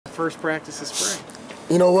first practice of spring?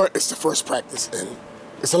 You know what? It's the first practice, and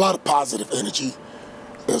it's a lot of positive energy.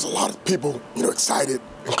 There's a lot of people, excited,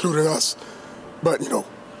 including us. But,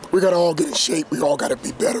 we got to all get in shape. We all got to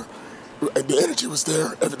be better. The energy was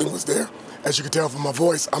there. Everything was there. As you can tell from my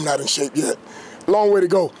voice, I'm not in shape yet. Long way to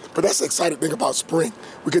go. But that's the exciting thing about spring.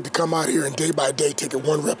 We get to come out here and day by day take it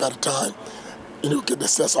one rep at a time. Get to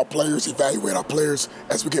assess our players, evaluate our players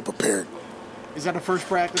as we get prepared. Is that a first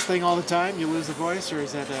practice thing all the time? You lose the voice, or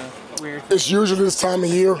is that a weird thing? It's usually this time of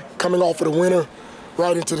year, coming off of the winter,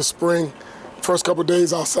 right into the spring. First couple of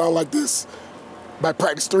days, I'll sound like this. By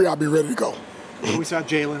practice 3, I'll be ready to go. We saw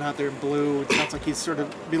Jalen out there in blue. It sounds like he's sort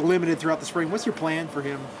of been limited throughout the spring. What's your plan for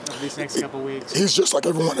him over these next couple of weeks? He's just like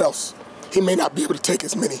everyone else. He may not be able to take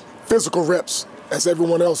as many physical reps as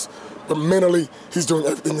everyone else, but mentally, he's doing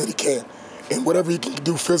everything that he can. And whatever he can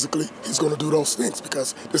do physically, he's going to do those things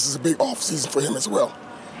because this is a big off season for him as well.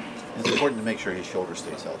 It's important to make sure his shoulder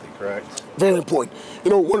stays healthy, correct? Very important.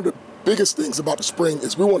 One of the biggest things about the spring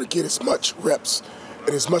is we want to get as much reps and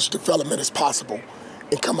as much development as possible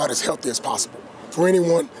and come out as healthy as possible. For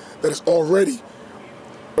anyone that is already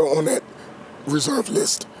on that reserve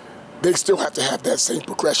list, they still have to have that same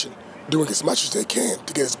progression, doing as much as they can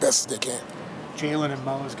to get as best as they can. Jalen and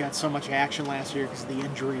Mo's got so much action last year because of the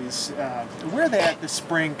injuries. Where are they at this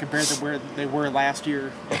spring compared to where they were last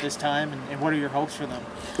year at this time, and what are your hopes for them?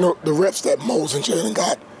 The reps that Mo's and Jalen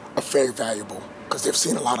got are very valuable because they've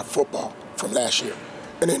seen a lot of football from last year,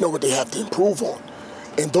 and they know what they have to improve on.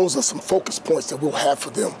 And those are some focus points that we'll have for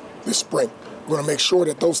them this spring. We're going to make sure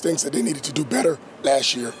that those things that they needed to do better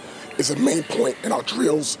last year is a main point in our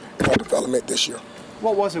drills and our development this year.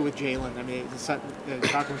 What was it with Jalen? I mean,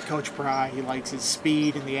 talking with Coach Pry, he likes his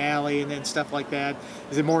speed in the alley and then stuff like that.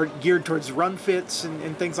 Is it more geared towards run fits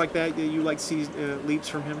and things like that you like to see leaps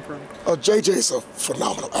from him from? JJ is a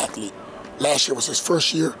phenomenal athlete. Last year was his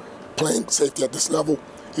first year playing safety at this level.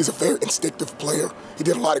 He's a very instinctive player. He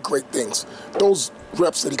did a lot of great things. Those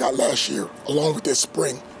reps that he got last year, along with this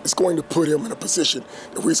spring, is going to put him in a position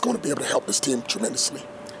that he's going to be able to help this team tremendously.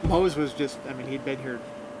 Mose was he'd been here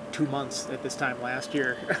 2 months at this time last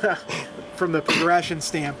year. From the progression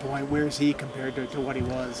standpoint, where's he compared to what he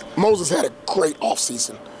was? Moses had a great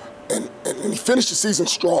offseason, and he finished the season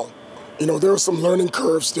strong. There were some learning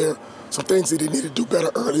curves there, some things that he needed to do better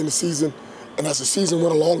early in the season, and as the season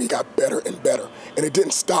went along, he got better and better. And it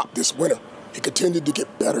didn't stop this winter. He continued to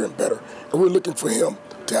get better and better. And we're looking for him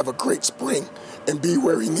to have a great spring and be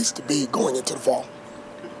where he needs to be going into the fall.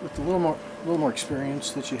 With a little more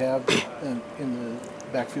experience that you have in the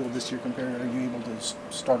backfield this year compared, are you able to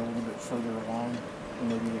start a little bit further along than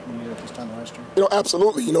maybe you did at this time last year?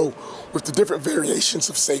 Absolutely. With the different variations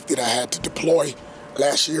of safety that I had to deploy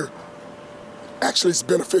last year, actually it's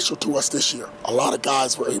beneficial to us this year. A lot of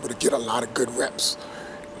guys were able to get a lot of good reps.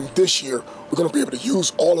 And this year, we're going to be able to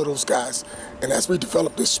use all of those guys. And as we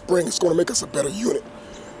develop this spring, it's going to make us a better unit.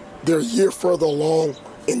 They're a year further along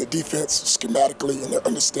in the defense schematically and their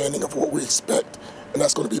understanding of what we expect, and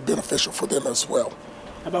that's going to be beneficial for them as well.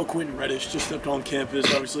 How about Quentin Reddish? Just stepped on campus,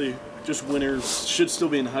 obviously just winter, should still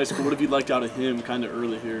be in high school. What have you liked out of him kind of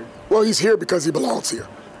early here? Well, he's here because he belongs here.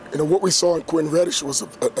 What we saw in Quentin Reddish was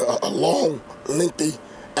a long, lengthy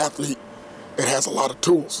athlete that has a lot of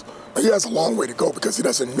tools. He has a long way to go because he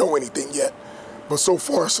doesn't know anything yet. But so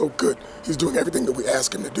far, so good. He's doing everything that we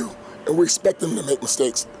ask him to do. And we expect him to make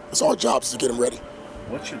mistakes. It's our job to get him ready.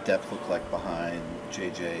 What's your depth look like behind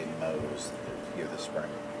JJ and Mose here this spring?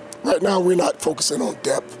 Right now, we're not focusing on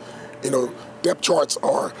depth. Depth charts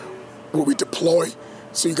are what we deploy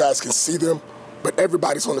so you guys can see them. But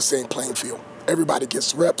everybody's on the same playing field. Everybody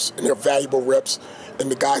gets reps, and they're valuable reps.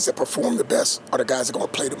 And the guys that perform the best are the guys that are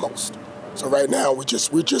going to play the most. So right now, we're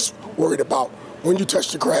just worried about when you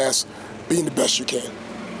touch the grass, being the best you can.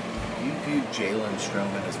 Do you view Jalen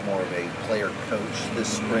Stroman as more of a player coach this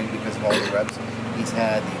spring because of all the reps he's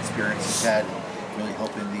had, the experience he's had, really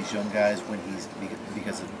helping these young guys when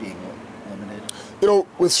because of being limited?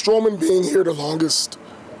 With Stroman being here the longest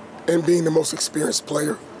and being the most experienced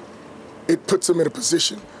player, it puts him in a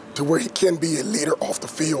position to where he can be a leader off the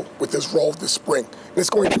field with his role this spring. And it's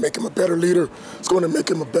going to make him a better leader. It's going to make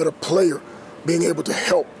him a better player, being able to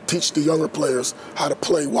help teach the younger players how to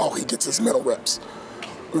play while he gets his mental reps.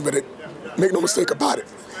 But make no mistake about it,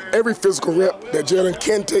 every physical rep that Jalen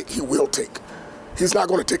can take, he will take. He's not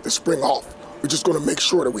going to take the spring off. We're just going to make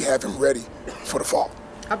sure that we have him ready for the fall.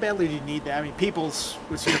 How badly do you need that? I mean, Peoples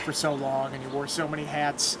was here for so long, and he wore so many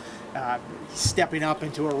hats. Stepping up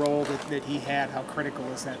into a role that he had, how critical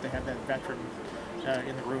is that to have that veteran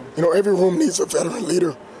in the room? Every room needs a veteran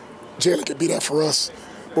leader. Jalen could be that for us,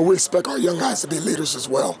 but we expect our young guys to be leaders as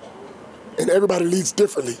well. and everybody leads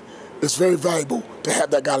differently, it's very valuable to have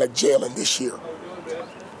that guy like Jalen this year,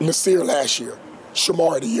 Nasir last year,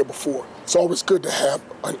 Shamar the year before. It's always good to have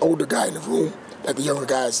an older guy in the room that the younger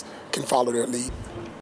guys can follow their lead.